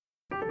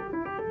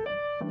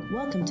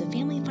Welcome to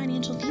Family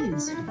Financial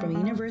Feuds from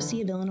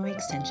University of Illinois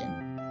Extension.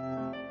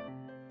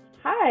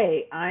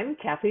 Hi, I'm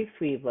Kathy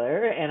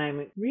Sweedler, and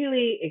I'm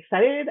really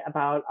excited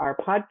about our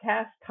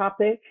podcast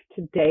topic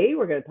today.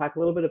 We're going to talk a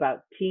little bit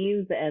about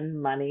teens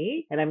and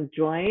money, and I'm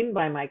joined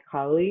by my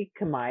colleague,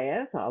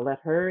 Kamaya, so I'll let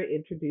her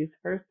introduce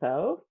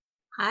herself.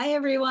 Hi,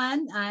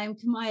 everyone. I'm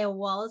Kamaya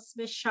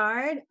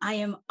Wallace-Bichard. I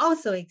am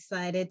also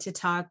excited to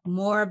talk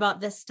more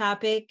about this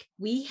topic.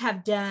 We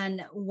have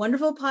done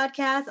wonderful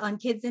podcasts on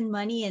kids and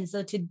money, and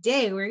so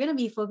today we're going to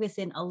be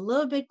focusing a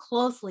little bit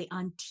closely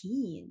on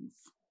teens.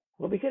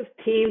 Well, because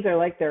teens are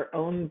like their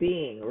own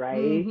being, right?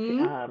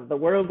 Mm-hmm. The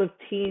world of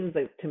teens,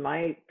 to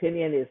my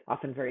opinion, is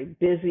often very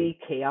busy,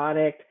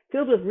 chaotic,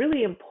 filled with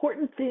really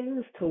important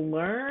things to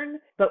learn.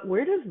 But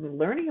where does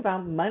learning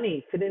about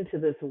money fit into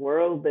this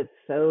world that's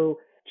so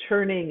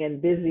churning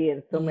and busy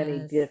in so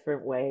many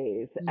different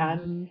ways? Mm-hmm.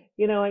 And,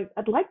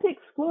 I'd like to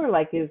explore,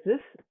 is this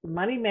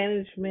money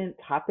management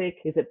topic,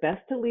 is it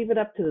best to leave it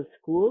up to the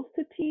schools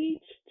to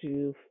teach?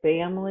 Do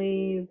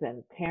families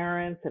and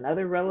parents and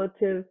other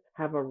relatives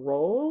have a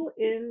role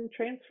in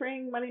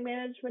transferring money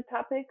management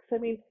topics? I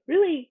mean,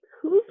 really,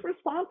 who's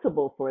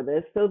responsible for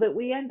this so that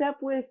we end up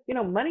with,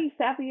 money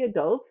savvy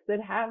adults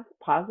that have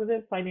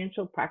positive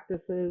financial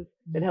practices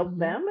that help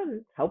them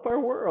and help our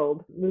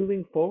world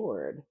moving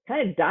forward?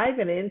 Kind of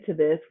diving into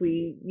this,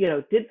 we,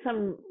 did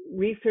some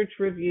research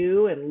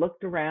review and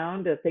looked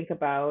around to think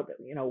about,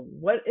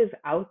 what is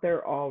out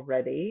there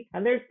already.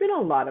 And there's been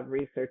a lot of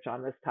research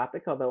on this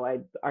topic, although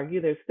I'd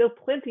argue there's still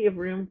plenty of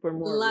room for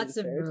more Lots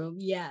research. of room,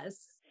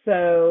 yes.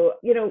 So,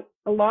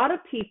 a lot of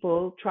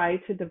people try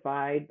to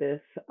divide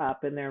this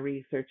up in their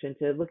research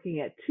into looking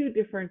at two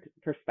different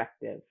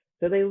perspectives.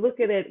 So they look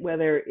at it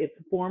whether it's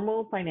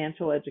formal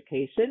financial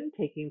education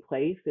taking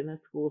place in a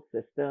school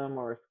system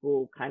or a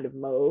school kind of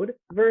mode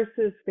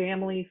versus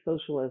family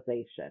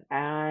socialization.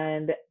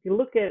 And if you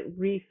look at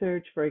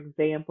research, for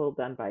example,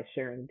 done by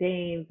Sharon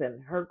Daines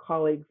and her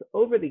colleagues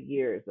over the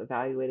years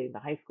evaluating the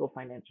high school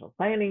financial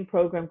planning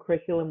program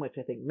curriculum, which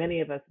I think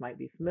many of us might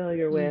be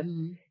familiar with,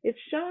 it's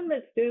shown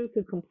that students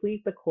who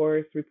complete the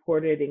course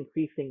reported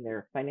increasing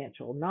their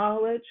financial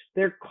knowledge,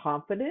 their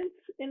confidence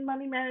in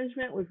money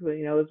management, which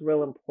is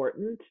real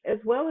important, as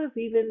well as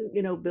even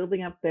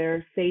building up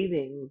their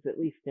savings, at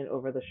least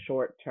over the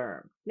short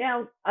term.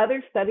 Now,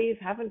 other studies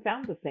haven't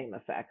found the same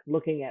effect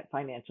looking at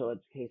financial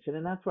education,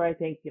 and that's where I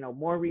think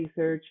more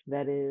research,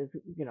 that is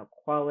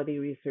quality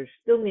research,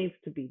 still needs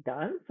to be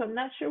done. So I'm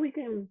not sure we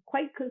can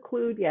quite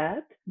conclude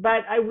yet,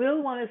 but I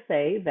will want to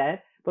say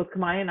that both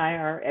Kamaya and I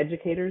are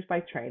educators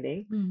by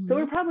training, so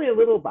we're probably a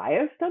little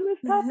biased on this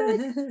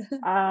topic.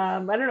 I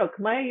don't know,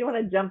 Kamaya, you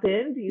want to jump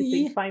in? Do you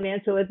think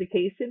financial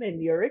education,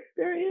 in your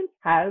experience,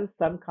 has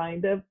some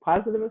kind of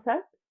positive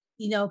effect?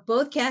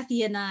 Both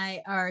Kathy and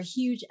I are a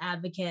huge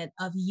advocate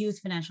of youth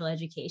financial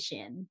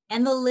education.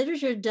 And the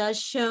literature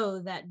does show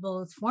that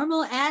both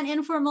formal and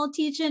informal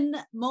teaching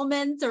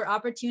moments or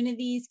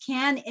opportunities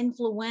can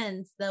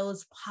influence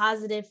those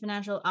positive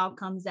financial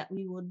outcomes that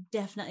we would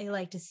definitely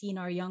like to see in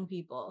our young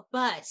people.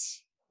 But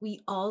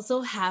we also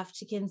have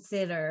to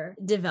consider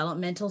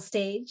developmental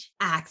stage,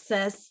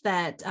 access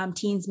that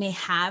teens may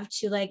have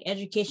to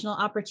educational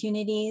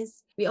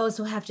opportunities. We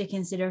also have to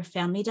consider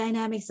family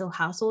dynamics, so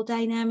household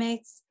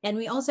dynamics. And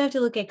we also have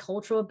to look at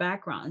cultural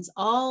backgrounds.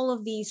 All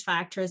of these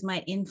factors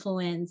might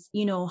influence,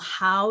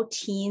 how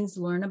teens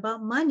learn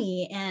about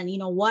money and,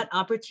 what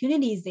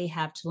opportunities they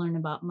have to learn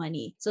about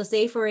money. So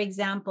say, for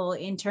example,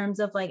 in terms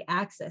of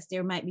access,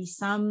 there might be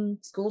some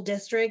school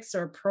districts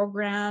or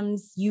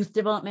programs, youth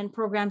development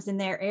programs in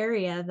their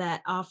area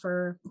that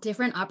offer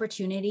different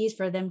opportunities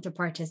for them to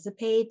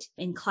participate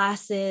in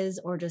classes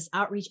or just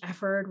outreach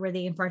effort where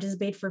they can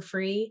participate for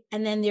free.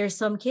 And then there's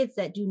some kids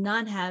that do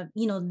not have,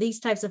 these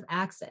types of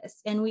access.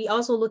 And we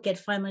also look at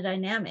family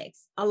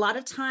dynamics. A lot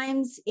of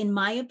times, in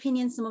my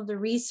opinion, some of the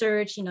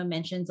research,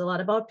 mentions a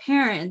lot about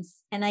parents.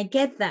 And I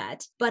get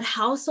that, but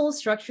household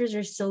structures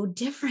are so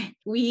different.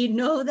 We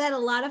know that a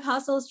lot of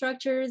household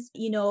structures,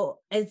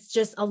 it's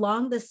just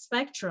along the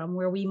spectrum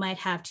where we might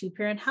have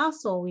two-parent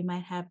household, we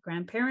might have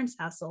grandparents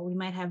household, we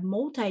might have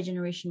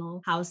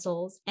multi-generational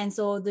households. And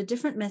so the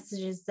different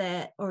messages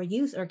that our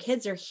youth or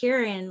kids are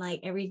hearing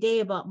every day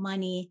about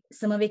money,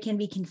 some of it can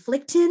be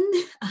conflicting,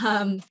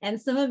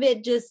 and some of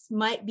it just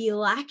might be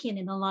lacking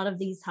in a lot of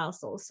these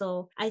households.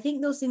 So I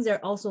think those things are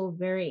also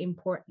very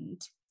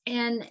important.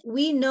 And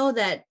we know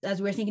that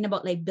as we're thinking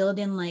about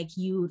building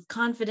youth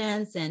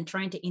confidence and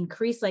trying to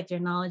increase their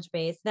knowledge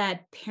base,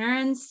 that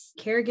parents,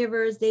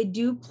 caregivers, they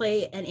do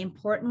play an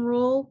important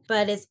role,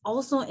 but it's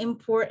also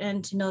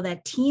important to know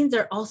that teens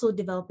are also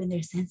developing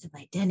their sense of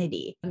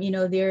identity.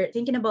 They're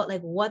thinking about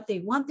what they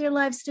want their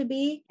lives to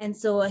be. And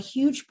so a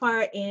huge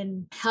part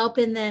in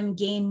helping them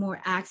gain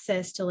more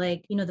access to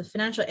the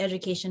financial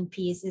education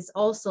piece is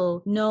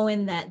also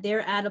knowing that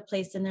they're at a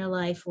place in their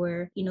life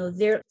where,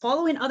 they're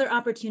following other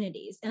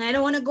opportunities. and I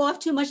don't want to go off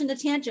too much in the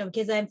tangent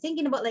because I'm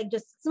thinking about like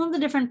just some of the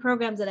different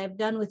programs that I've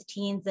done with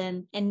teens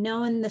and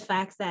knowing the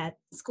fact that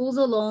schools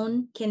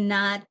alone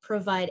cannot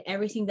provide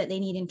everything that they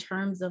need in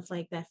terms of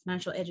like that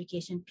financial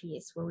education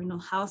piece, where we know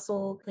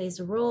household plays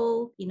a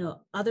role,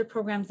 other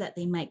programs that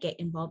they might get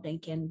involved in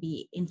can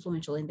be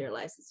influential in their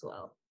lives as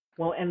well.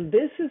 Well, and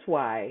this is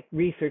why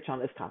research on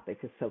this topic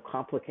is so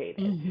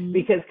complicated, Mm-hmm.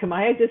 because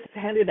Kamaya just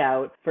handed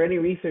out, for any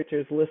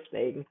researchers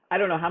listening, I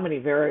don't know how many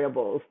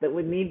variables that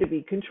would need to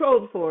be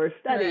controlled for,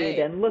 studied, Right.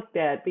 and looked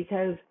at,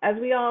 because as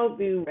we all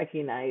do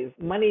recognize,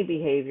 money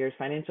behaviors,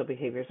 financial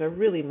behaviors are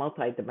really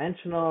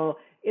multidimensional,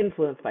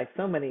 influenced by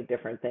so many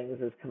different things,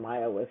 as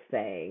Kamaya was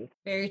saying.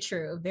 Very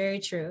true. Very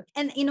true.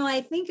 And, I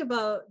think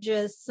about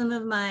just some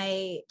of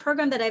my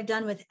program that I've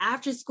done with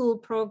after school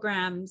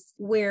programs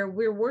where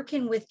we're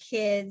working with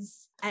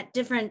kids at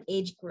different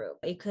age group.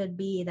 It could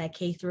be that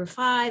K through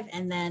 5,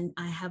 and then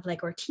I have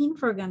like our teen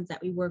programs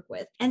that we work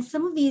with. And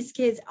some of these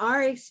kids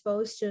are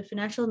exposed to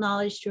financial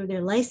knowledge through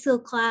their life skill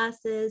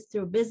classes,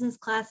 through business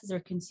classes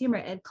or consumer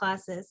ed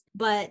classes.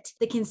 But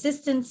the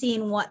consistency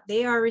in what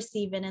they are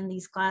receiving in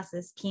these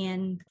classes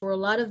can, for a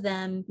lot of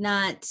them,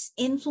 not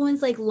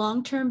influence like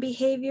long-term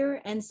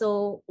behavior. And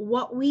so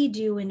what we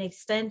do in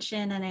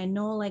extension, and I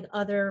know like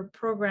other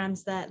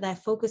programs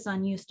that focus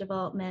on youth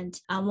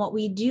development, what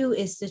we do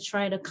is to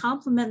try to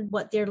complement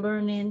what they're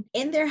learning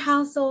in their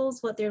households,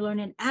 what they're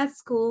learning at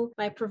school,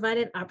 by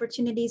providing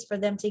opportunities for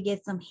them to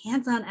get some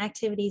hands-on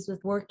activities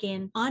with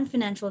working on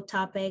financial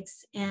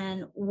topics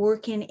and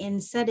working in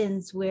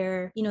settings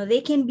where,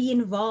 they can be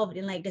involved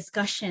in like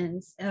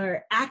discussions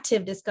or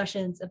active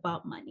discussions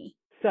about money.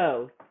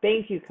 So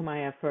thank you,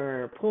 Kamaya,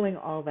 for pulling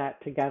all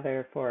that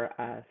together for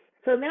us.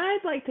 So now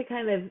I'd like to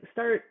kind of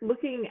start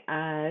looking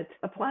at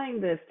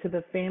applying this to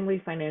the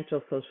family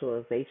financial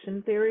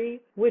socialization theory,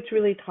 which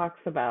really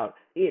talks about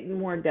it in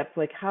more depth,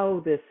 like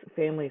how this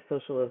family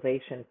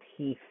socialization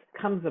piece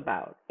comes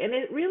about. And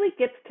it really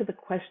gets to the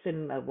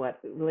question of what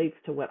relates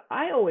to what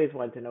I always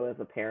want to know as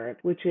a parent,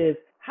 which is,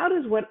 how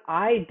does what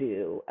I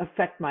do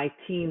affect my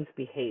team's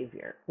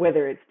behavior,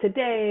 whether it's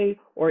today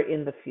or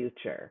in the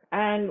future?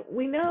 And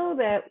we know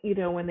that,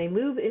 when they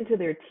move into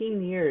their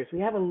teen years, we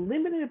have a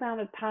limited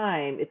amount of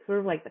time. It's sort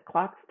of like the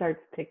clock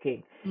starts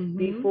ticking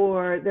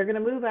before they're going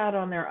to move out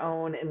on their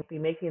own and be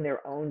making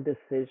their own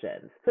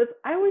decisions. So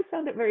I always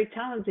found it very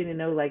challenging to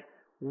know, like,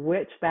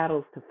 which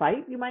battles to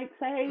fight, you might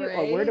say, right,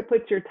 or where to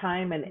put your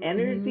time and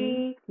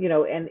energy,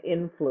 and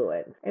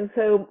influence. And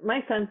so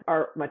my sons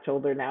are much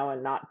older now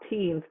and not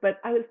teens, but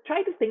I was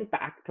trying to think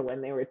back to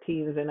when they were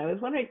teens, and I was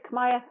wondering,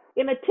 Kamaya,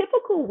 in a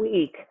typical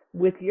week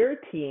with your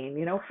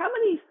teen, how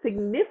many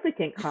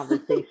significant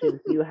conversations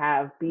do you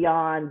have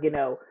beyond,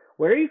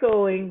 where are you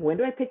going? When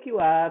do I pick you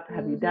up?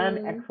 Have you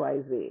done X, Y,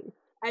 Z?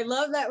 I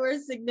love that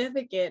word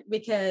significant,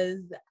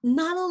 because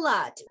not a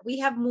lot. We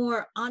have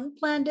more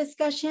unplanned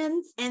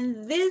discussions,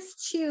 and this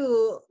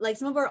too, like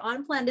some of our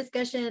unplanned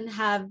discussions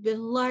have been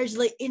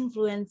largely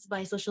influenced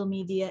by social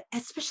media,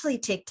 especially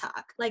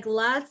TikTok. Like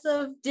lots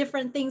of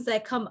different things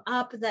that come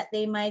up that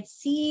they might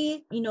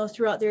see,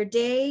 throughout their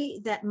day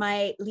that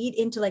might lead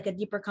into like a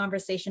deeper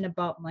conversation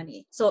about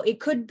money. So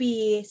it could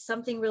be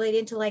something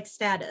related to like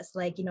status,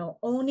 like,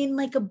 owning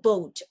like a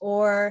boat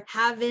or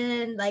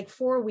having like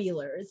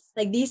 4-wheelers,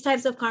 like these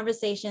types of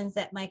conversations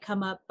that might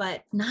come up,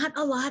 but not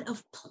a lot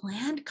of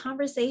planned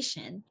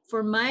conversation.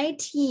 For my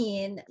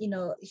teen,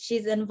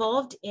 she's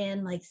involved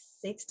in like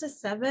 6 to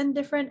 7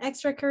 different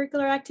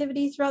extracurricular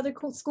activities throughout the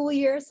school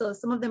year. So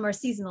some of them are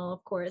seasonal,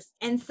 of course.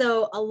 And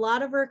so a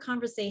lot of our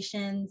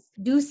conversations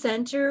do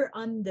center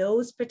on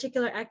those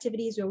particular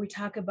activities where we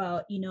talk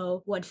about,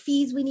 what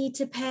fees we need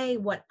to pay,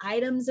 what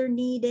items are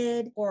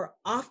needed, or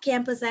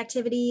off-campus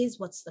activities,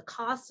 what's the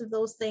cost of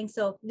those things.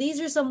 So these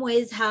are some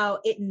ways how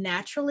it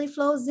naturally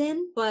flows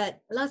in. But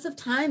lots of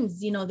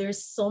times,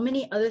 there's so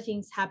many other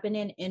things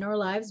happening in our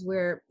lives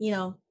where,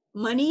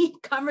 money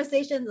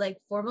conversations, like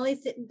formally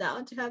sitting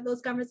down to have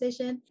those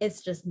conversations,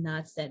 it's just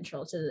not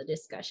central to the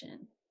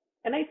discussion.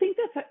 And I think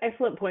that's an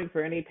excellent point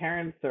for any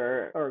parents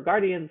or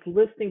guardians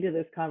listening to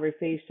this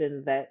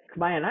conversation that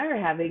Kamaya and I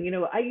are having.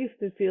 I used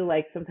to feel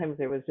like sometimes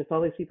there was just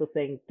all these people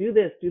saying, do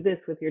this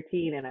with your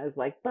teen. And I was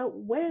like, but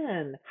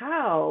when?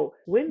 How?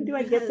 When do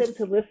I get them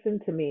to listen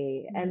to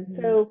me? And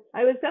so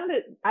I was found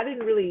that I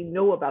didn't really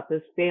know about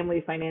this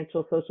family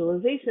financial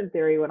socialization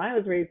theory when I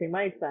was raising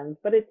my sons,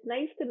 but it's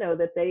nice to know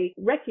that they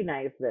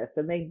recognize this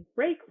and they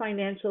break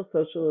financial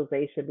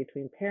socialization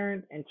between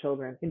parents and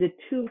children into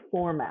 2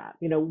 formats.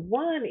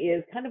 One is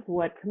kind of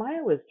what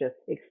Kamaya was just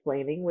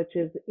explaining, which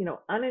is,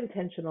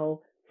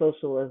 unintentional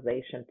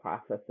socialization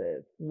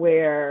processes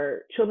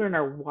where children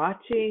are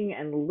watching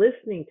and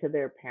listening to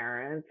their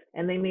parents,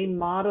 and they may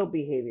model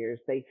behaviors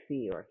they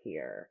see or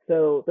hear.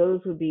 So those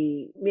would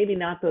be maybe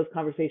not those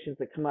conversations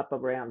that come up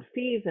around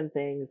fees and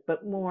things,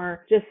 but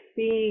more just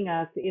seeing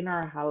us in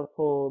our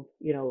household,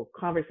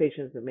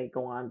 conversations that may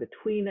go on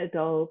between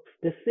adults,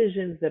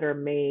 decisions that are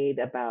made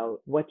about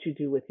what you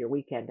do with your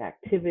weekend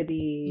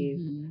activities,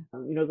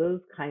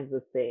 those kinds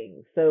of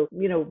things. So,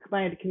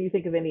 Kamaya, can you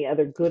think of any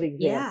other good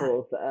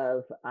examples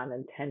of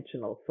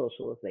unintentional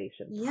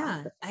socialization Yeah,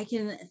 process? I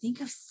can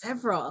think of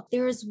several.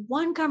 There was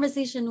one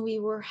conversation we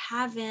were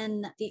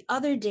having the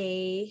other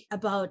day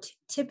about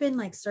tipping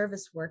like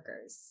service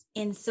workers.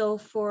 And so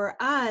for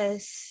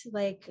us,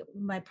 like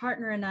my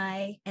partner and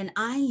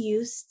I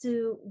used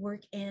to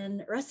work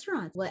in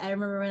restaurants. Well, I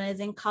remember when I was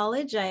in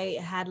college, I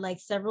had like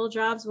several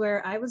jobs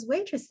where I was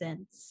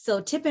waitressing.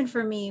 So tipping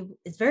for me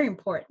is very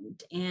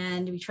important.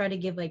 And we try to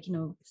give like,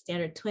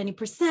 standard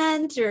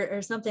 20%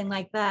 or something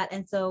like that.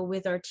 And so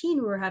with our teen,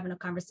 we were having a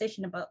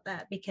conversation about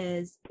that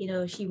because,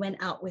 she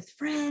went out with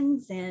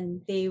friends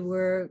and they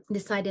were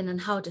deciding on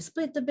how to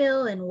split the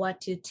bill and what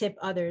to tip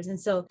others. And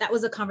so that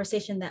was a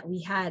conversation that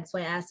we had. So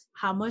I asked,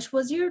 how much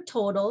was your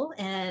total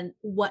and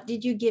what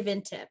did you give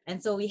in tip?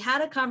 And so we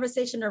had a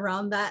conversation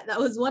around that. That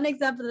was one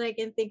example that I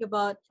can think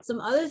about. Some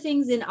other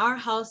things in our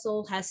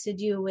household has to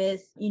do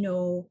with,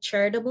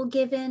 charitable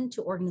giving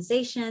to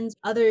organizations.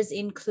 Others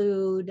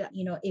include,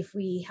 if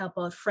we help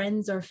out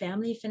friends or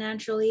family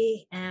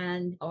financially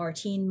and our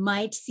teen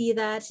might see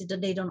that,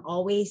 they don't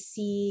always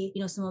see,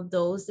 some of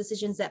those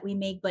decisions that we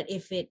make. But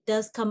if it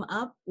does come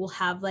up, we'll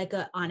have like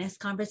an honest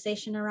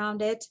conversation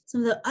around it.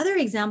 Some of the other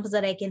examples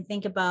that I can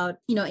think about,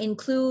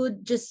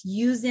 include just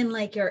using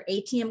like your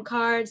ATM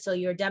card, so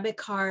your debit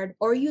card,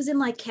 or using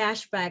like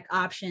cashback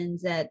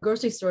options at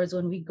grocery stores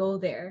when we go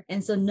there.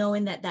 And so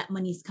knowing that that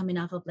money is coming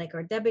off of like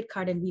our debit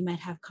card, and we might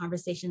have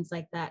conversations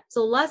like that.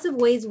 So lots of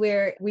ways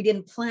where we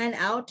didn't plan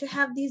out to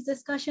have these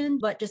discussions,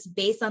 but just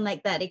based on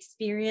like that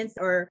experience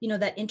or,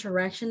 that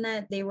interaction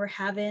that they were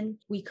having,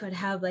 we could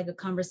have like a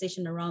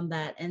conversation around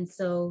that. And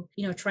so,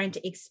 trying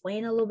to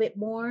explain a little bit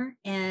more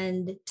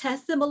and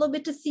test them a little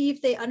bit to see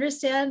if they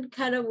understand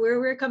kind of where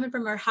we're coming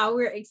from or how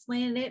we're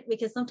explaining it.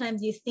 Because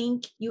sometimes you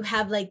think you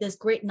have like this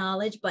great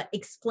knowledge, but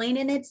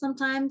explaining it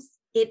sometimes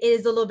it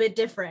is a little bit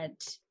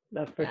different.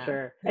 That's for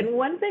sure. And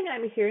one thing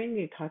I'm hearing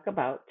you talk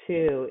about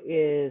too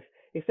is,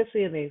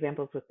 especially in the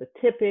examples with the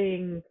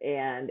tipping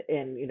and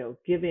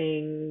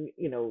giving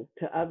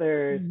to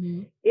others,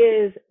 Mm-hmm.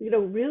 is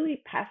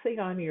really passing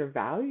on your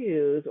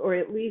values, or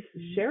at least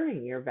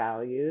sharing your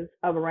values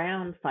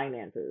around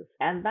finances.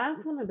 And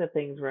that's one of the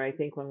things where I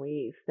think when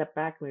we step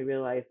back and we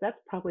realize that's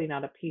probably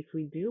not a piece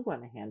we do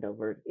want to hand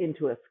over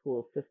into a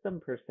school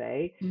system per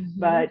se, Mm-hmm.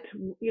 but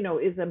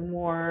is a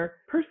more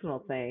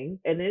personal thing,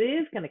 and it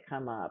is going to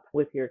come up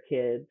with your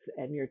kids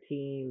and your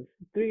teens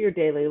through your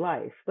daily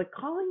life. But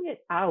calling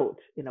it out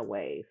in a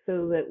way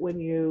so that when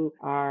you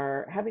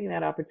are having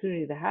that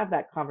opportunity to have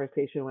that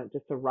conversation, when it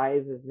just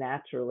arises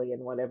naturally in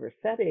whatever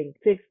setting,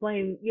 to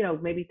explain,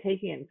 maybe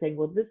taking it and saying,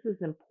 well, this is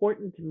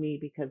important to me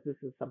because this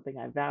is something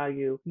I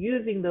value.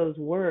 Using those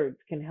words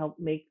can help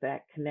make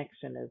that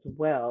connection as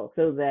well,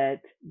 so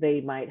that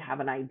they might have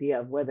an idea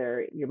of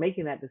whether you're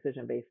making that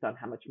decision based on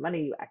how much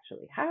money you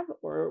actually have,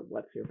 or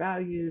what's your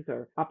values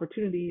or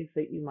opportunities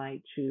that you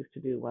might choose to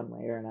do one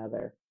way or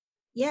another.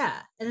 Yeah.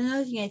 And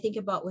another thing I think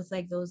about with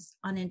like those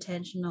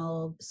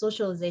unintentional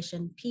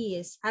socialization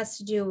piece has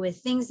to do with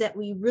things that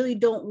we really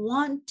don't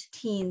want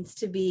teens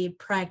to be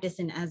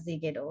practicing as they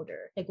get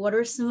older. Like, what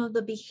are some of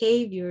the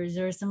behaviors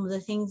or some of the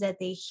things that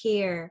they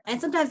hear?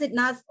 And sometimes it's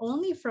not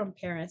only from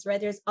parents,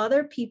 right? There's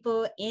other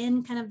people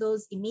in kind of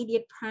those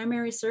immediate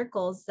primary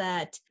circles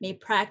that may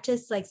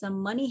practice like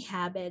some money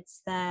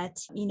habits that,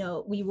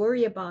 we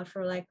worry about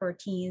for like our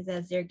teens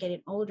as they're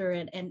getting older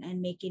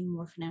and making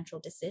more financial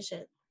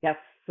decisions. Yes.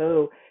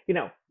 So,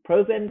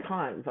 pros and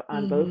cons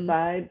on both Mm-hmm.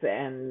 sides,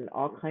 and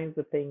all kinds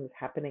of things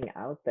happening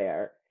out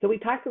there. So we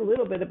talked a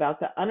little bit about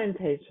the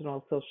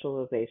unintentional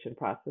socialization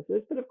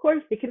processes, but of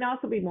course it can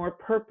also be more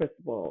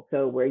purposeful.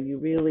 So where you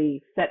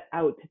really set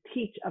out to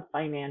teach a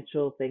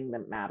financial thing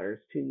that matters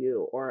to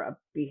you, or a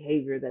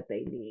behavior that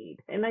they need.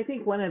 And I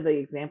think one of the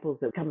examples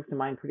that comes to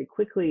mind pretty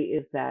quickly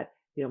is that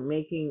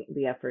making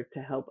the effort to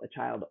help a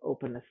child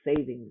open a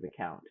savings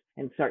account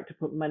and start to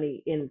put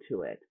money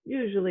into it.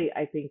 Usually,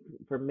 I think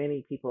for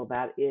many people,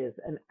 that is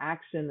an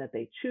action that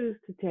they choose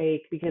to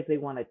take because they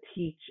want to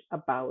teach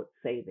about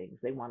savings.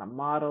 They want to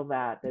model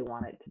that. They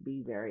want it to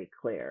be very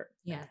clear.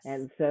 Yes.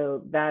 And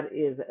so that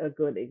is a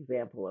good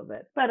example of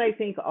it. But I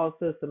think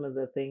also some of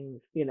the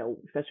things,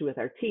 especially with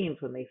our teens,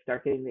 when they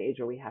start getting the age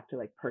where we have to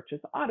like purchase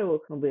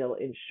automobile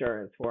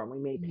insurance for them, we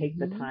may take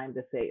the time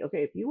to say,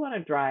 okay, if you want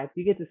to drive,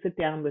 you get to sit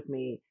down with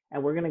me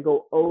and we're going to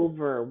go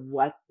over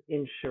what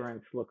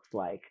insurance looks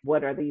like.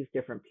 What are these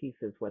different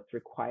pieces? What's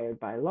required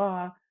by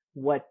law?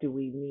 What do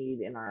we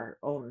need in our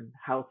own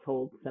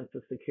household sense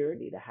of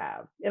security to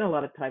have? And a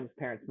lot of times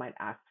parents might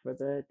ask for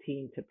the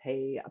teen to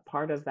pay a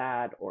part of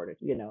that, or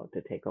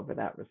to take over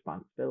that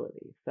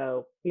responsibility.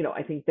 So,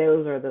 I think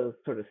those are those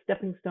sort of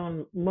stepping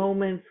stone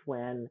moments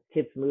when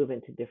kids move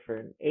into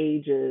different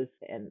ages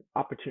and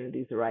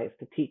opportunities arise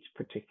to teach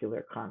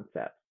particular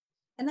concepts.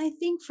 And I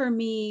think for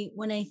me,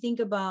 when I think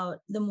about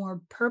the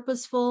more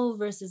purposeful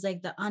versus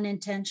like the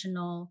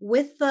unintentional,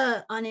 with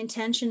the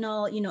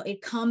unintentional,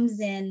 it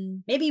comes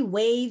in maybe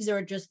waves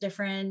or just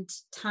different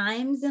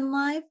times in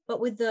life.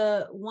 But with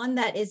the one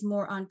that is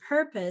more on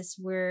purpose,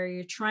 where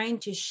you're trying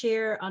to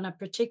share on a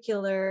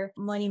particular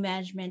money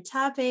management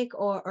topic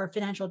or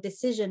financial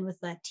decision with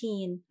that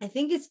teen, I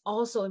think it's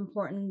also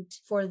important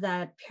for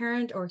that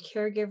parent or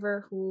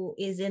caregiver who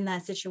is in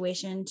that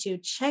situation to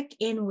check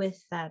in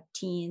with that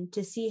teen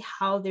to see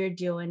how they're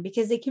doing,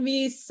 because it can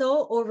be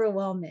so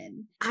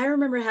overwhelming. I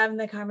remember having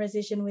the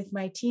conversation with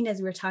my teen as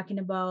we were talking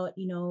about,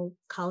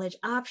 college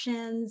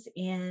options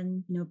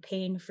and,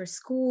 paying for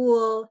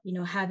school,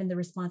 having the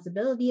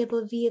responsibility of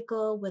a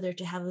vehicle, whether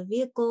to have a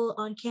vehicle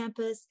on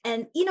campus.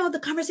 And, the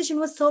conversation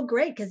was so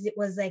great because it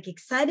was like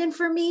exciting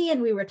for me.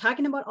 And we were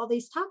talking about all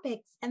these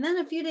topics. And then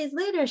a few days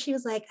later, she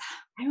was like,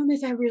 I don't know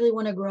if I really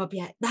want to grow up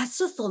yet. That's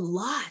just a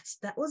lot.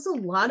 That was a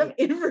lot of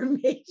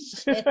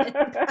information.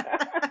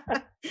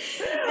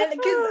 And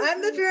because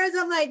I'm the parents,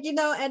 I'm like,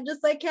 and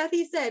just like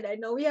Kathy said, I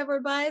know we have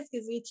our bias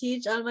because we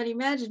teach on money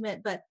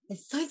management, but I'm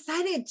so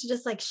excited to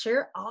just like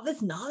share all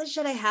this knowledge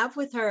that I have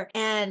with her.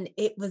 And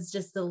it was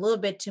just a little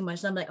bit too much.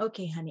 So I'm like,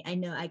 okay, honey, I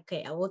know.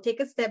 Okay, I will take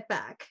a step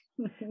back.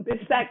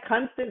 It's that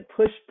constant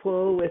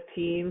push-pull with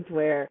teens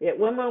where at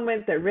one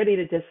moment they're ready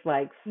to just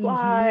like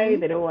fly,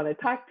 they don't want to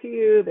talk to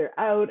you, they're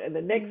out, and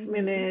the next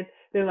minute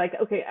they're like,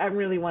 okay, I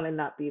really want to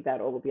not be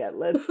that old yet.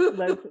 Let's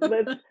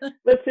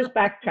just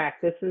backtrack.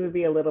 This would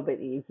be a little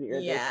bit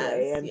easier this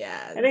way.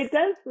 And it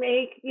does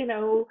make,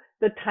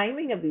 the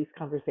timing of these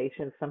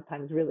conversations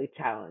sometimes really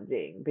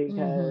challenging,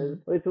 because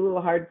it's a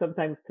little hard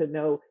sometimes to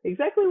know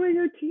exactly where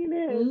your teen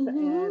is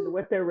and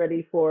what they're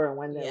ready for and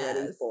when they're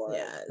ready for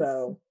it.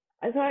 So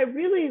I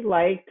really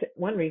liked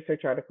one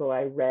research article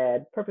I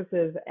read,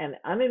 Purposes and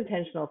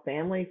Unintentional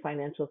Family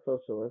Financial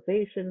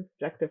Socialization,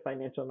 Subjective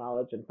Financial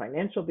Knowledge and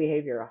Financial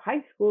Behavior of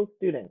High School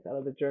Students, out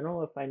of the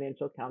Journal of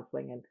Financial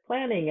Counseling and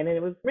Planning. And it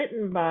was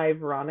written by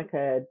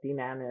Veronica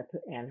Dinanith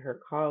and her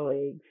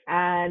colleagues.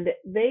 And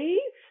they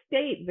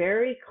state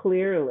very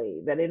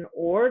clearly that in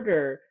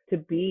order to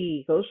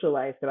be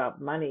socialized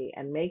about money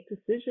and make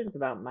decisions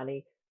about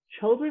money,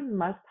 children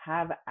must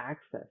have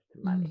access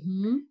to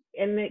money.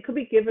 And it could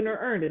be given or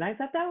earned. And I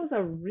thought that was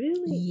a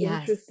really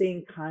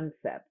interesting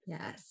concept.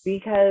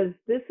 Because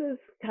this is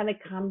kind of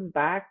comes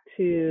back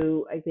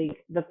to, I think,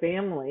 the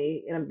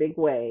family in a big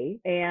way.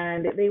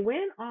 And they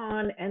went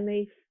on and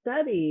they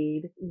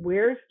studied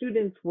where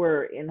students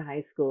were in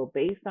high school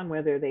based on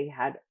whether they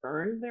had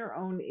earned their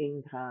own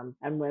income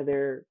and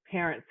whether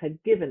parents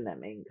had given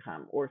them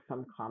income or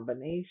some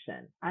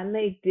combination. And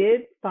they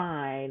did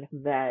find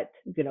that,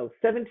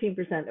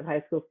 17% of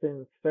high school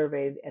students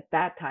surveyed at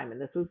that time, and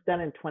this was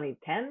done in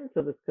 2010,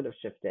 so this could have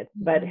shifted,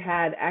 but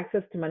had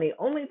access to money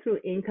only through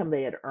income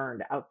they had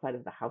earned outside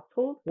of the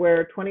household,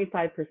 where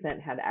 25%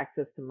 had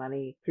access to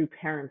money through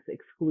parents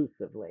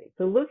exclusively.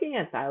 So looking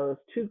at those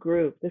two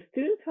groups, the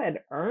students who had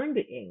earned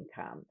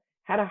income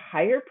had a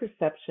higher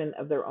perception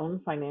of their own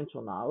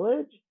financial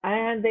knowledge,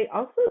 and they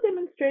also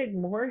demonstrated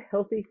more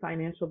healthy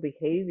financial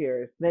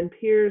behaviors than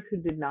peers who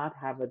did not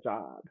have a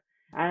job.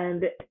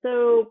 And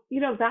so,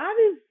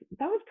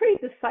 that was pretty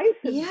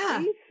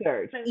decisive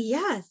research.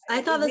 Yes,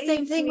 I thought the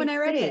same thing when I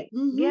read it.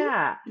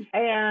 Yeah.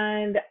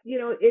 And,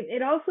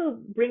 it also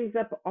brings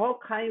up all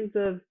kinds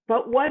of,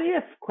 but what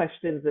if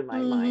questions in my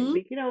mind.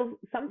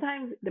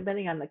 Sometimes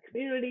depending on the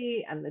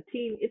community and the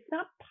teen, it's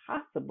not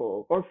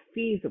possible or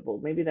feasible,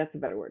 maybe that's a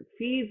better word,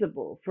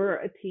 feasible for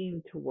a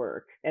teen to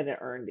work at an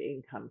earned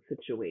income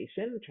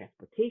situation.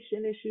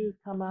 Transportation issues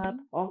come up,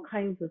 all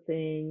kinds of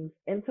things.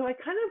 And so I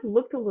kind of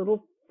looked a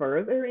little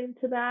further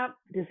into that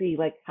to see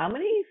how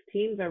many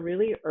teens are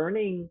really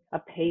earning a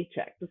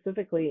paycheck,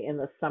 specifically in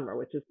the summer,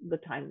 which is the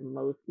time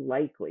most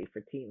likely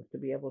for teens to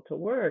be able to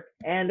work.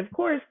 And of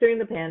course, during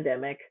the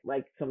pandemic,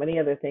 like so many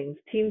other things,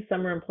 teen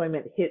summer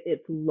employment hit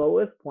its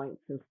lowest point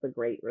since the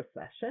Great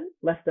Recession.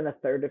 Less than a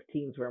third of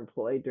teens were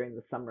employed during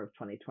the summer of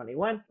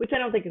 2021, which I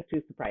don't think is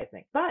too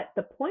surprising. But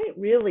the point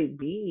really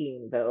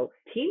being, though,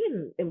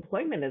 teen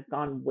employment has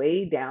gone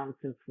way down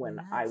since when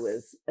I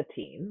was a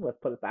teen, let's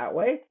put it that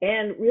way.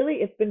 And really,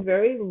 it's been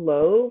very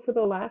low for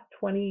the last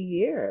 20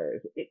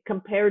 years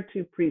compared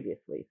to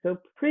previously. So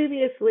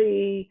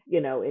previously,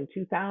 in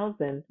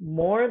 2000,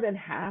 more than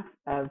half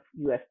of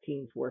U.S.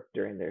 teens worked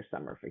during their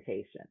summer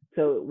vacation.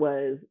 So it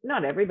was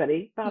not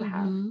everybody, about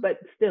half, but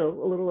still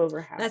a little over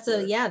half.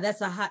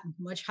 That's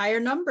much higher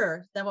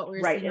number than what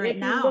we're seeing right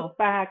now. And if you look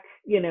back,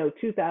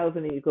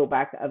 2000, and you go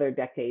back other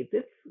decades,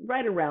 it's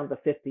right around the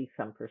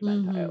 50-some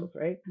percentiles,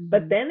 right?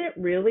 But then it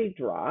really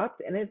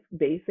dropped, and it's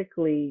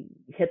basically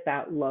hit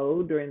that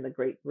low during the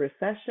Great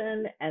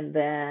Recession, and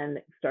then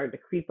started to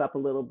creep up a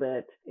little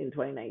bit in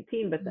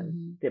 2019, but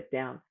then dipped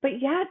down.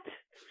 But yet,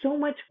 so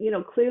much,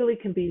 clearly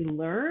can be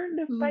learned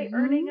by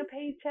earning a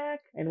paycheck,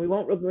 and we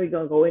won't really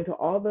go into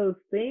all those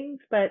things,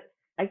 but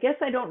I guess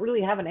I don't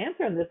really have an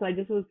answer on this. I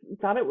just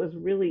thought it was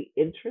really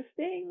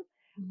interesting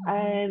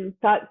and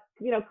thought,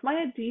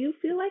 Kamaya, do you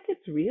feel like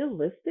it's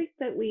realistic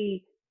that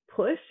we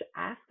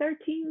ask their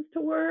teens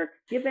to work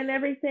given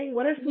everything?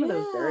 What are some of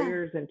those Yeah.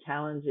 barriers and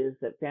challenges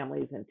that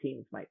families and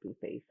teens might be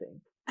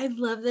facing? I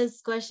love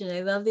this question.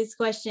 I love this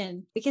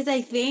question because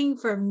I think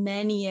for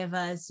many of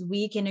us,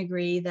 we can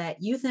agree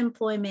that youth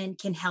employment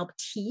can help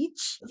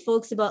teach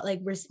folks about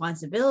like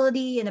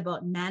responsibility and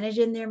about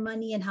managing their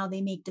money and how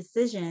they make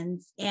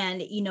decisions.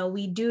 And,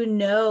 we do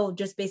know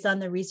just based on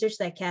the research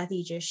that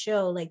Kathy just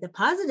showed, like the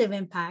positive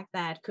impact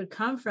that could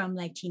come from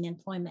like teen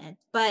employment.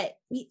 But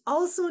we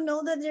also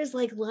know that there's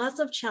like lots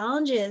of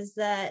challenges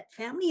that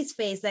families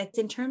face, like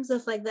in terms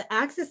of like the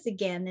access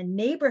again and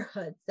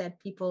neighborhoods that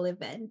people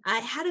live in. I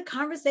had a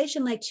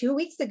conversation like 2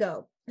 weeks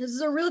ago. This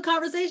is a real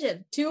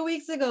conversation 2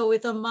 weeks ago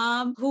with a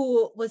mom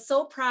who was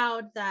so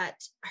proud that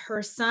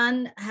her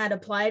son had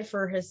applied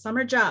for his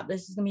summer job.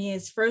 This is going to be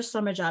his first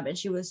summer job. And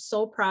she was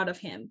so proud of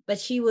him. But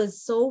she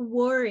was so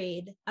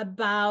worried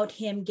about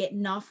him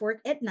getting off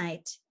work at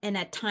night and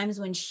at times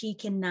when she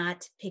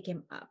cannot pick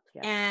him up.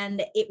 Yeah.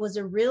 And it was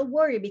a real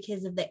worry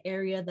because of the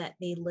area that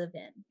they live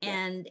in. Yeah.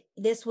 And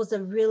this was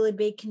a really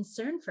big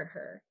concern for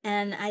her.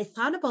 And I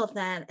thought about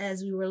that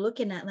as we were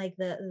looking at like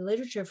the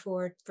literature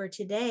for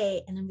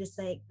today. And I'm just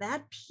like,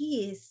 that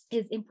piece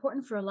is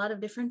important for a lot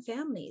of different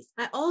families.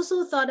 I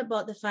also thought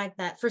about the fact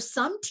that for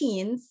some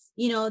teens,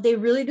 they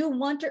really do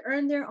want to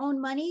earn their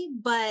own money,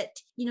 but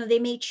they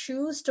may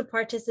choose to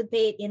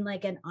participate in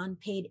like an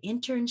unpaid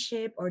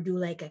internship or do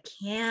like a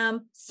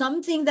camp,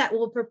 something that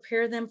will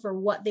prepare them for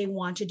what they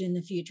want to do in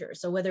the future.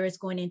 So whether it's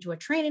going into a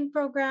training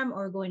program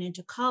or going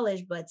into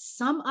college, but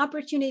some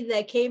opportunity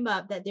that came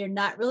up that they're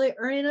not really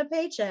earning a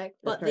paycheck,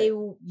 but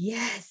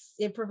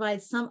it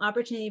provides some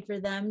opportunity for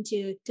them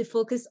to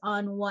focus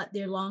on what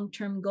their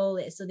long-term goal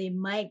is. So they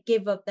might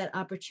give up that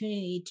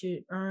opportunity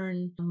to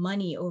earn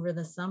money over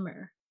the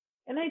summer.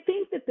 And I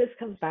think that this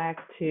comes back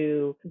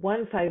to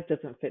one size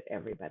doesn't fit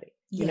everybody.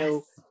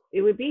 Yes.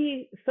 It would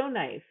be so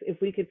nice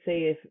if we could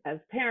say, as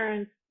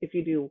parents, if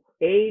you do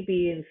A,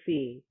 B, and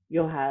C,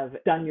 you'll have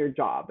done your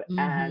job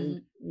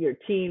and your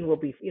teen will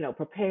be,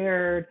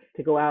 prepared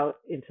to go out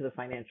into the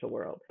financial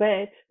world.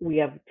 But we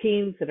have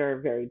teens that are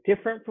very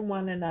different from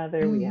one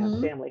another. We have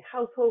family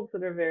households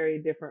that are very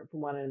different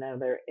from one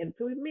another. And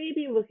so we may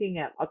be looking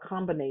at a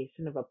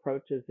combination of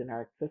approaches in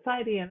our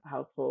society and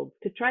households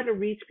to try to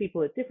reach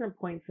people at different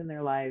points in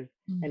their lives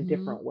and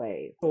different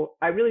ways. So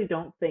I really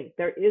don't think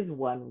there is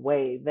one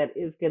way that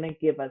is going to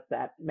give us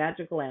that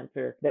magical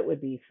answer that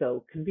would be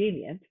so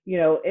convenient,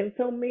 and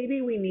so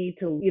maybe we need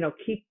to,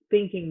 keep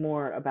thinking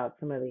more about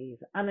some of these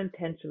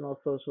unintentional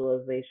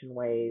socialization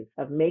ways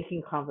of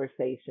making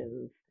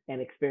conversations and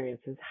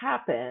experiences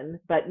happen,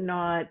 but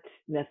not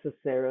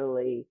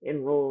necessarily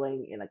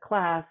enrolling in a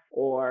class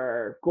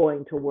or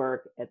going to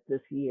work at this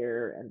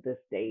year and this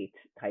date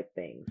type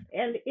things.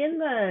 And in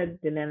the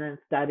Denenen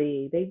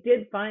study, they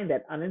did find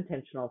that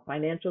unintentional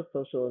financial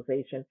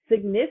socialization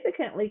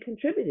significantly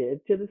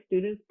contributed to the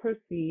students'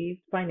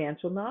 perceived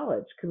financial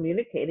knowledge.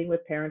 Communicating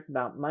with parents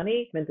about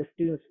money meant the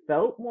students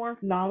felt more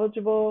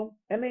knowledgeable,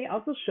 and they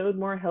also showed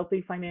more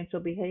healthy financial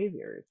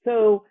behaviors.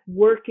 So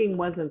working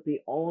wasn't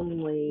the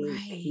only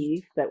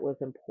piece that was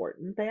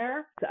important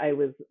there. I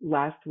was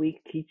last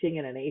week teaching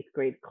in an 8th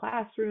grade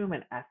classroom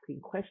and asking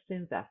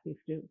questions, asking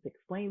students to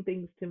explain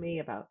things to me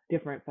about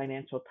different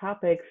financial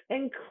topics.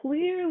 And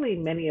clearly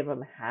many of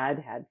them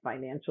had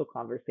financial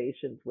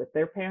conversations with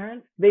their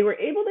parents. They were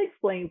able to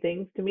explain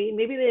things to me.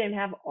 Maybe they didn't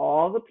have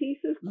all the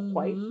pieces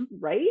quite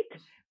right,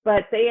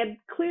 but they had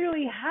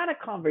clearly had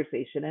a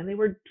conversation and they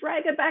were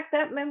dragging back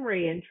that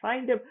memory and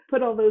trying to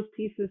put all those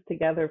pieces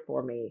together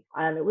for me.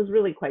 And it was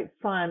really quite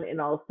fun,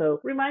 and also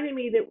reminding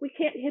me that we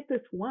can't hit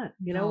this once.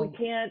 We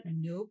can't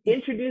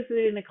introduce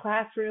it in a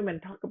classroom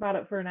and talk about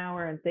it for an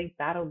hour and think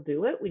that'll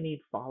do it. We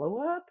need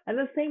follow-up. And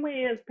the same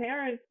way as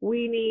parents,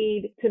 we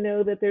need to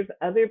know that there's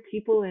other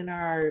people in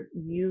our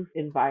youth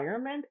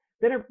environment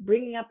that are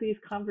bringing up these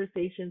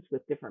conversations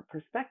with different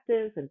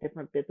perspectives and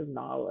different bits of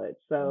knowledge.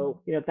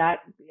 So, that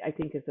I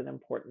think is an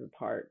important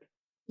part.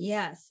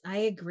 Yes, I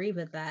agree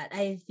with that.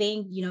 I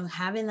think,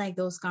 having like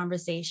those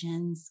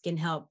conversations can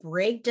help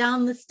break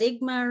down the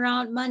stigma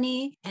around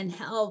money and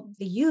help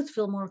the youth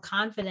feel more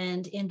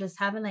confident in just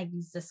having like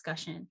these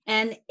discussions.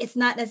 And it's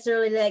not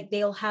necessarily like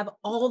they'll have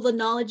all the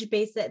knowledge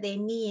base that they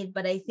need,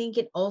 but I think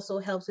it also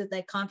helps with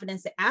that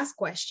confidence to ask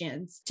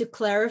questions, to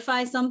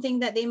clarify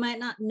something that they might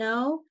not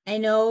know. I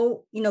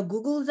know,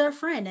 Google is our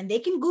friend and they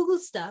can Google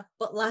stuff,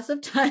 but lots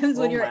of times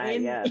when you're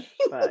in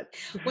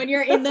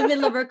the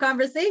middle of a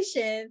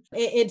conversation,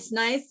 it's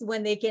nice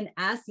when they can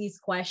ask these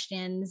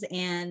questions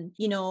and,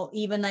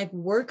 even like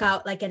work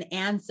out like an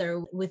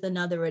answer with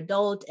another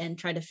adult and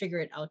try to figure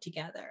it out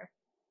together.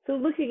 So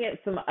looking at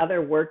some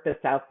other work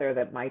that's out there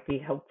that might be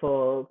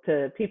helpful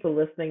to people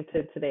listening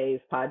to today's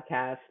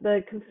podcast,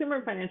 the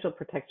Consumer Financial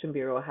Protection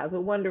Bureau has a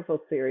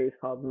wonderful series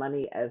called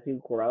Money as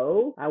You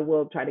Grow. I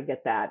will try to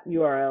get that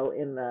URL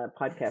in the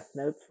podcast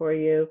notes for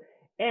you.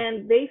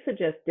 And they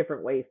suggest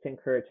different ways to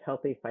encourage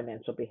healthy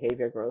financial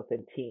behavior growth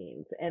in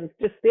teens. And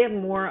just they have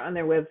more on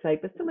their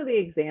website, but some of the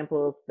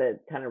examples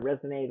that kind of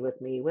resonated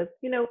with me was,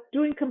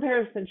 doing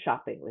comparison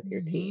shopping with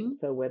your teen.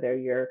 So whether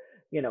you're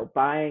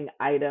buying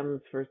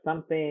items for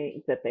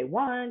something that they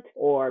want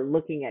or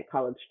looking at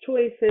college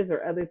choices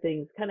or other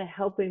things, kind of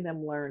helping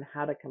them learn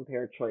how to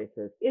compare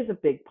choices is a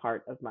big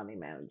part of money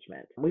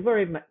management. We've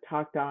already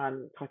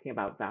talking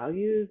about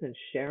values and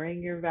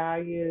sharing your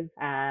values.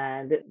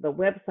 And the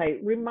website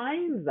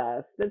reminds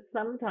us that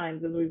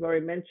sometimes, as we've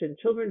already mentioned,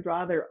 children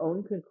draw their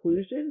own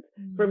conclusions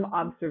from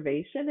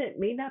observation. It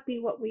may not be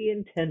what we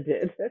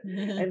intended.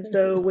 And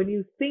so when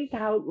you think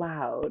out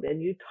loud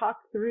and you talk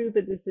through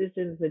the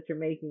decisions that you're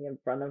making in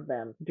front of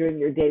them during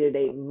your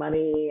day-to-day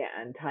money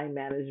and time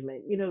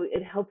management,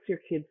 it helps your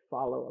kids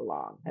follow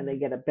along and they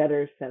get a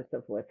better sense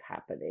of what's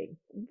happening.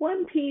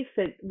 One piece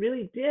that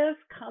really does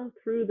come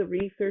through the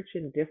research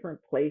in different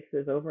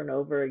places over and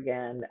over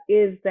again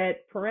is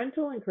that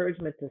parental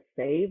encouragement to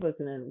save was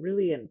a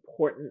really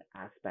important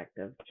aspect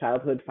of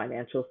childhood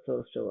financial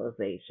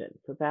socialization.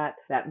 So that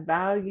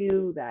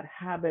value, that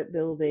habit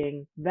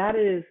building, that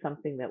is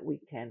something that we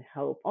can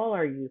help all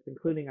our youth,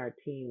 including our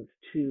teens,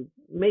 to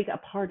make a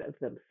part of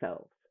themselves.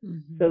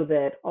 So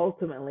that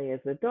ultimately as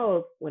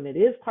adults, when it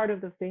is part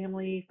of the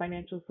family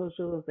financial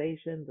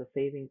socialization, the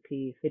saving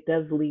piece, it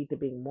does lead to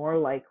being more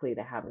likely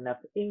to have enough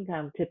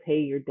income to pay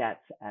your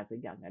debts as a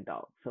young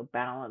adult. So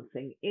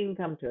balancing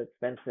income to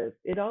expenses,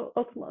 it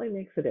ultimately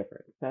makes a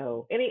difference.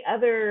 So any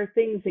other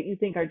things that you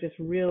think are just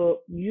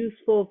real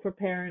useful for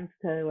parents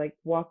to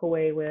walk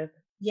away with?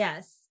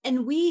 Yes.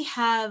 And we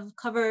have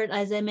covered,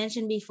 as I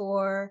mentioned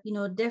before,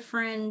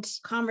 different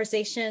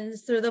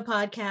conversations through the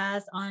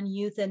podcast on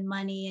youth and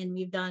money. And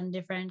we've done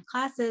different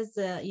classes,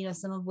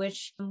 some of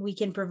which we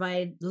can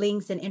provide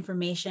links and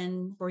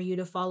information for you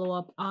to follow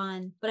up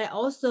on. But I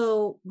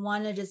also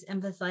want to just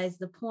emphasize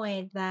the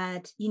point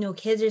that,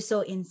 kids are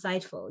so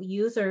insightful.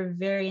 Youth are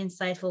very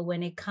insightful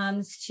when it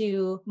comes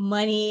to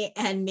money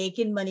and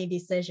making money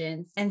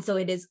decisions. And so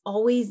it is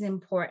always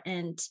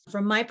important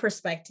from my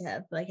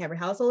perspective, like every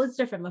household is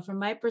different, but from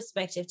my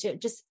perspective, to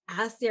just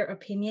ask their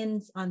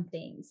opinions on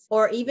things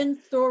or even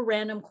throw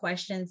random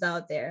questions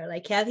out there.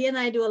 Like Kathy and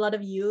I do a lot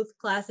of youth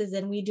classes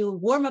and we do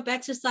warm-up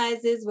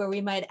exercises where we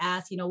might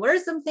ask, what are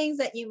some things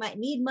that you might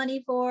need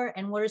money for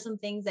and what are some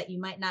things that you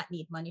might not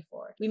need money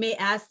for? We may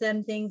ask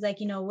them things like,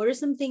 what are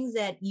some things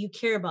that you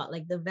care about,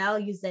 like the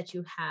values that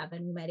you have,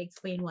 and we might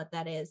explain what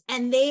that is.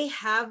 And they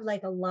have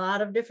a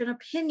lot of different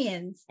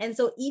opinions. And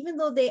so even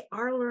though they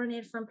are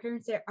learning from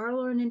parents, they are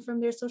learning from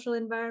their social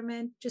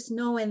environment, just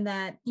knowing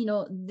that,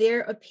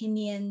 their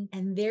opinion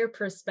and their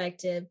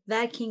perspective,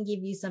 that can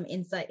give you some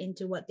insight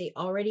into what they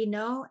already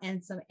know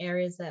and some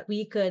areas that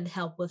we could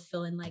help with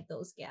filling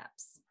those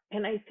gaps.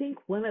 And I think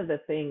one of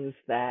the things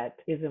that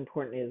is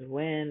important is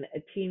when a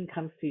teen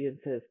comes to you and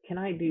says, can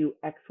I do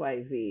X,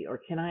 Y, Z? Or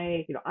can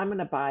I, I'm going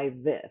to buy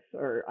this,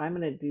 or I'm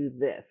going to do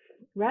this,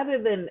 rather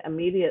than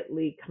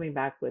immediately coming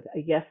back with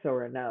a yes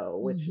or a no,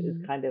 which is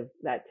kind of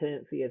that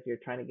tendency as you're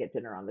trying to get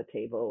dinner on the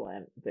table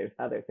and there's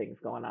other things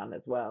going on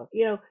as well,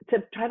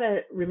 to try to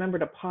remember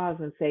to pause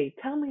and say,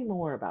 tell me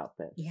more about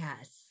this.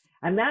 Yes.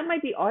 And that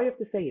might be all you have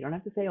to say. You don't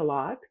have to say a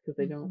lot because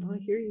they don't want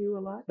to hear you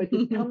a lot, but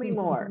just tell me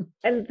more.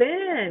 And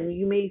then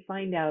you may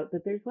find out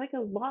that there's a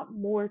lot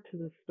more to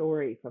the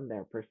story from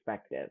their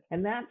perspective.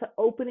 And that's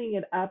opening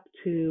it up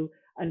to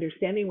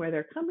understanding where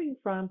they're coming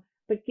from,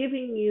 but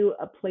giving you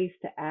a place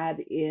to add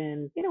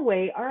in a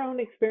way, our own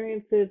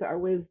experiences, our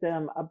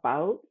wisdom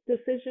about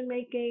decision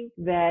making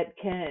that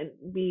can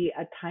be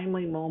a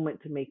timely moment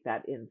to make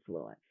that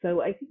influence.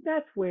 So I think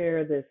that's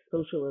where this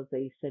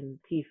socialization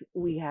piece,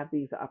 we have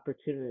these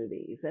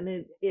opportunities.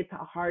 And it's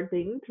a hard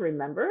thing to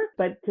remember,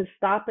 but to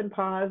stop and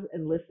pause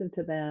and listen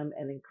to them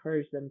and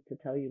encourage them to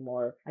tell you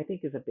more, I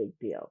think is a big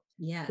deal.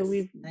 Yes, so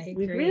we've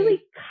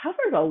really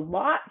covered a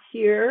lot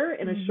here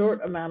in a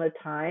short amount of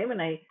time.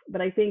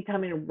 But I think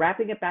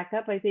wrapping it back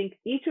up, I think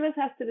each of us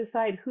has to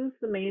decide who's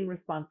the main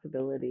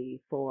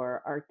responsibility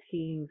for our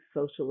team's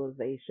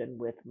socialization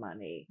with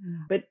money.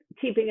 But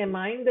keeping in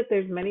mind that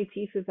there's many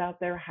pieces out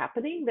there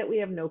happening that we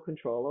have no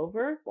control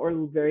over or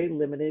very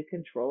limited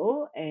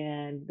control,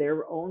 and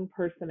their own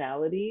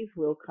personalities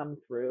will come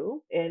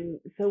through. And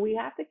so we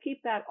have to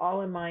keep that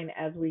all in mind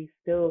as we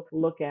still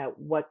look at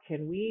what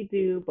can we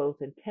do both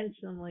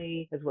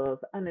intentionally as well as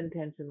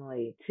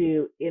unintentionally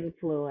to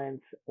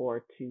influence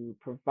or to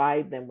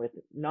provide them with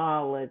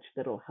knowledge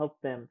that'll help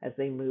them as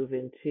they move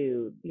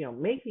into,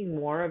 making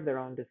more of their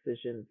own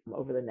decisions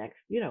over the next,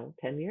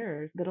 10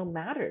 years that'll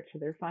matter to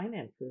their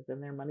finances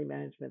and their money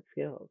management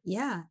skills.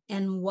 Yeah.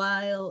 And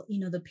while,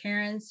 the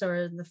parents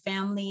or the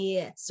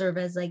family serve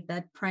as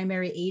that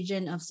primary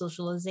agent of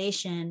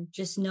socialization,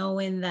 just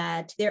knowing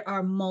that there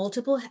are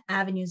multiple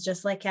avenues,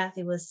 just like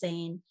Kathy was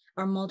saying,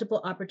 are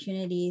multiple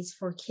opportunities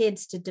for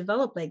kids to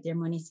develop like their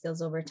money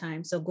skills over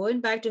time. So going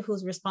back to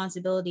whose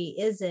responsibility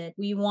is it,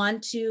 we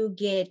want to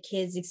get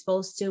kids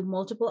exposed to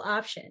multiple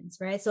options,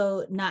 right?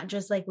 So not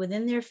just like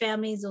within their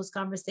families, those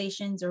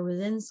conversations, or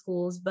within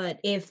schools, but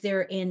if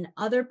they're in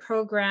other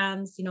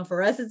programs,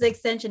 for us as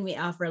Extension, we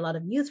offer a lot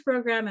of youth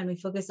program and we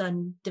focus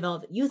on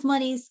developing youth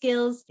money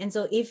skills. And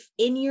so if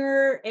in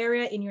your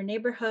area, in your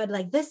neighborhood,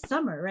 like this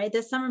summer, right,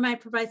 this summer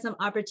might provide some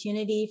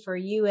opportunity for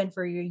you and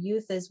for your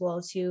youth as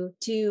well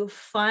to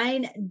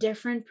find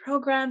different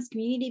programs,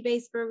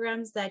 community-based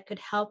programs that could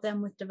help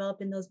them with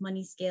developing those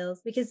money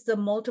skills, because the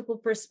multiple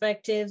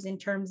perspectives in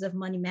terms of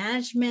money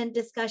management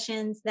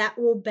discussions that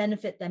will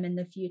benefit them in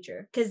the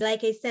future. Because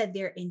like I said,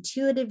 they're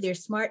intuitive, they're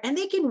smart, and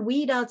they can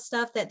weed out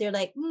stuff that they're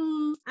like,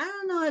 I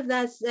don't know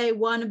if I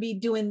want to be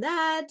doing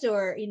that,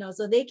 or,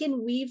 so they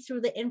can weave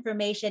through the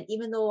information,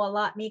 even though a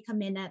lot may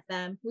come in at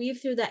them,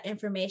 weave through that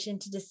information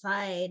to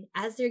decide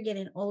as they're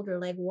getting older,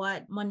 like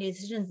what money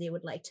decisions they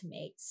would like to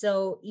make.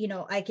 So,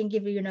 I can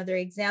give you another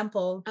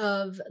example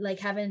of like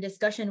having a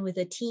discussion with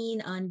a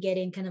teen on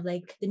getting kind of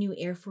like the new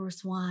Air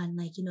Force One,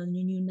 like, the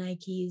new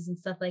Nikes and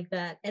stuff like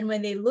that. And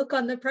when they look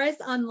on the price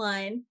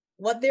online,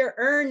 what they're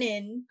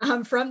earning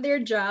from their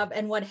job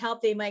and what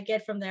help they might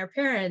get from their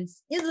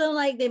parents, isn't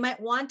like they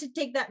might want to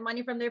take that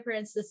money from their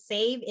parents to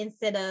save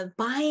instead of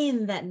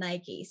buying that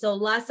Nike. So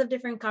lots of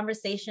different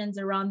conversations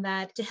around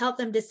that to help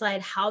them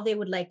decide how they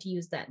would like to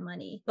use that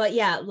money. But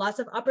yeah, lots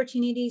of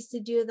opportunities to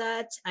do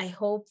that. I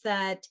hope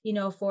that,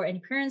 for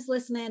any parents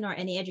listening or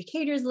any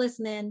educators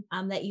listening,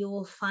 that you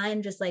will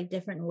find just like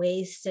different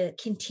ways to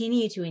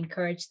continue to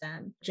encourage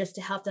them, just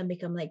to help them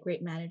become like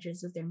great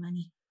managers of their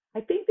money. I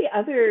think the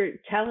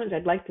other challenge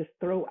I'd like to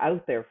throw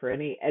out there for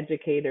any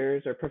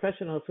educators or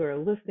professionals who are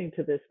listening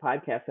to this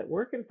podcast that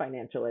work in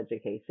financial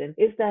education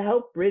is to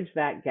help bridge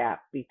that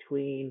gap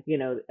between,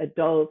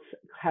 adults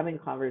having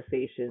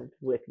conversations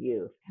with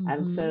youth. Mm-hmm.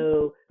 And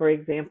so, for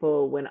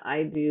example, when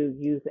I do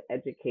youth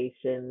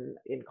education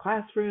in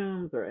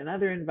classrooms or in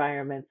other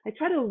environments, I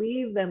try to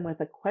leave them with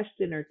a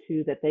question or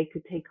two that they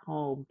could take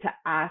home to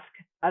ask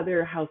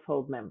other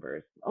household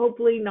members,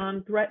 hopefully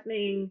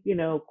non-threatening,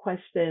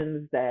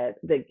 questions that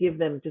give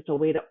them just a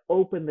way to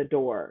open the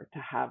door to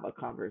have a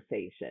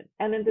conversation.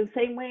 And in the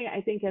same way,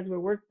 I think as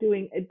we're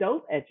doing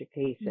adult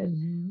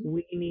education,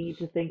 we need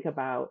to think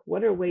about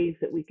what are ways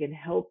that we can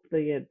help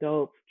the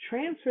adults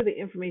transfer the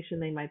information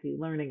they might be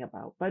learning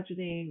about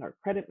budgeting or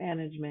credit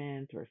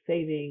management or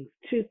savings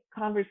to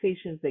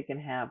conversations they can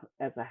have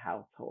as a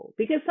household.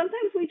 Because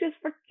sometimes we just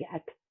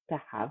forget to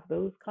have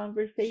those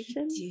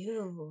conversations.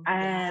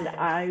 And yes.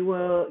 I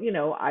will,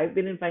 I've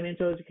been in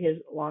financial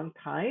education a long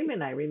time.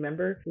 And I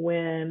remember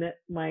when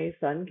my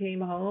son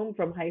came home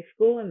from high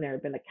school and there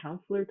had been a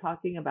counselor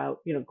talking about,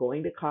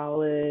 going to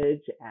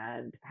college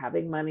and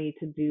having money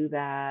to do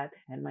that.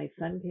 And my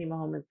son came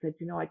home and said,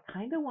 I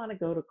kind of want to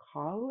go to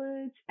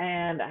college.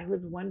 And I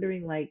was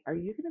wondering, like, are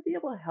you going to be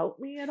able to help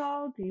me at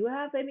all? Do you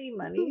have any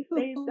money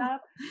saved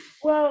up?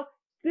 Well,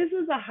 this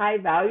is a high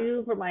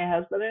value for my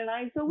husband and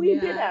I, so we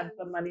did have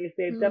some money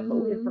saved up, but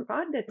we had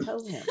forgotten to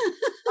tell him.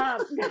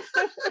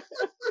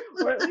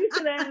 Or at least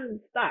it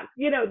hadn't stuck.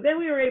 Then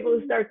we were able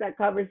to start that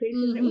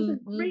conversation. It was a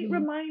great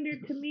reminder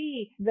to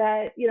me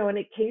that, and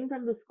it came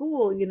from the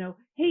school,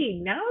 hey,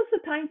 now is the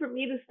time for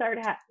me to start,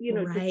 to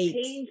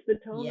change the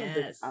tone of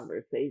this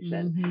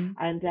conversation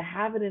and to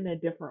have it in a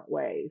different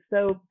way.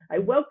 So I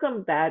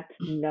welcome that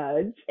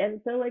nudge. And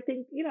so I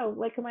think,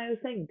 like Amaya was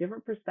saying,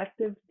 different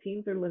perspectives,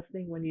 teens are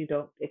listening when you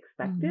don't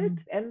expect it,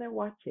 and they're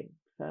watching.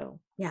 So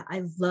yeah,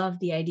 I love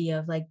the idea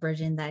of like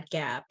bridging that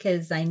gap,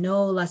 because I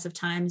know lots of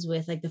times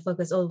with like the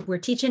focus, we're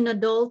teaching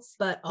adults,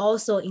 but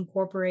also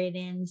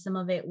incorporating some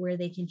of it where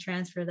they can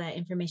transfer that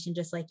information,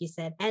 just like you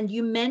said. And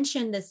you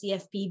mentioned the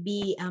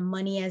CFPB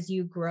Money as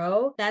You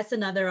Grow. That's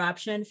another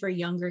option for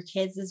younger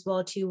kids as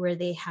well too, where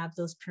they have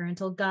those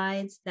parental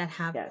guides that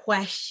have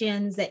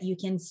questions that you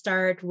can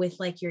start with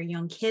like your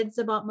young kids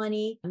about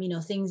money.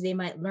 Things they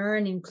might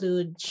learn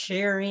include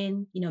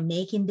sharing,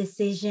 making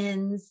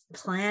decisions,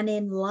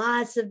 planning,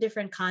 lots of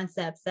different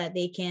concepts that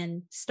they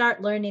can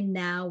start learning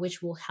now,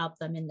 which will help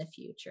them in the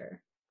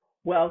future.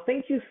 Well,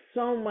 thank you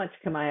so much,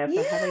 Kamaya,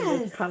 for having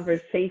this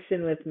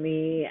conversation with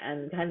me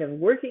and kind of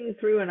working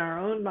through in our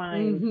own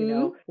minds,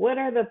 what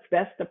are the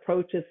best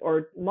approaches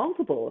or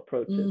multiple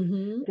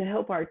approaches to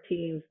help our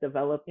teens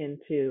develop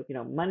into,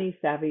 money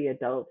savvy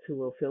adults who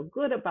will feel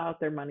good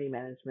about their money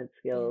management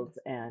skills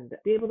and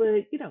be able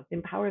to,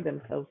 empower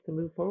themselves to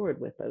move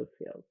forward with those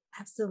skills.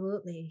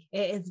 Absolutely.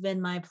 It's been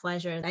my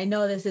pleasure. I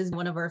know this is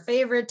one of our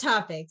favorite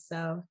topics,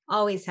 so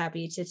always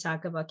happy to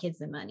talk about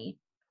kids and money.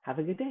 Have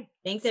a good day.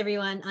 Thanks,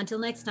 everyone. Until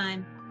next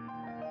time.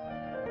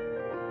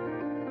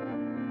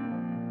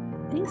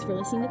 Thanks for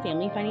listening to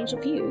Family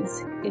Financial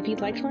Feuds. If you'd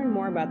like to learn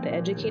more about the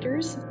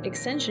educators,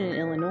 Extension in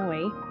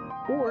Illinois,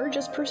 or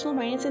just personal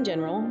finance in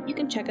general, you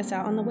can check us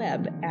out on the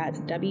web at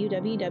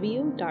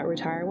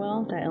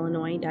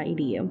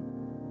www.retirewell.illinois.edu.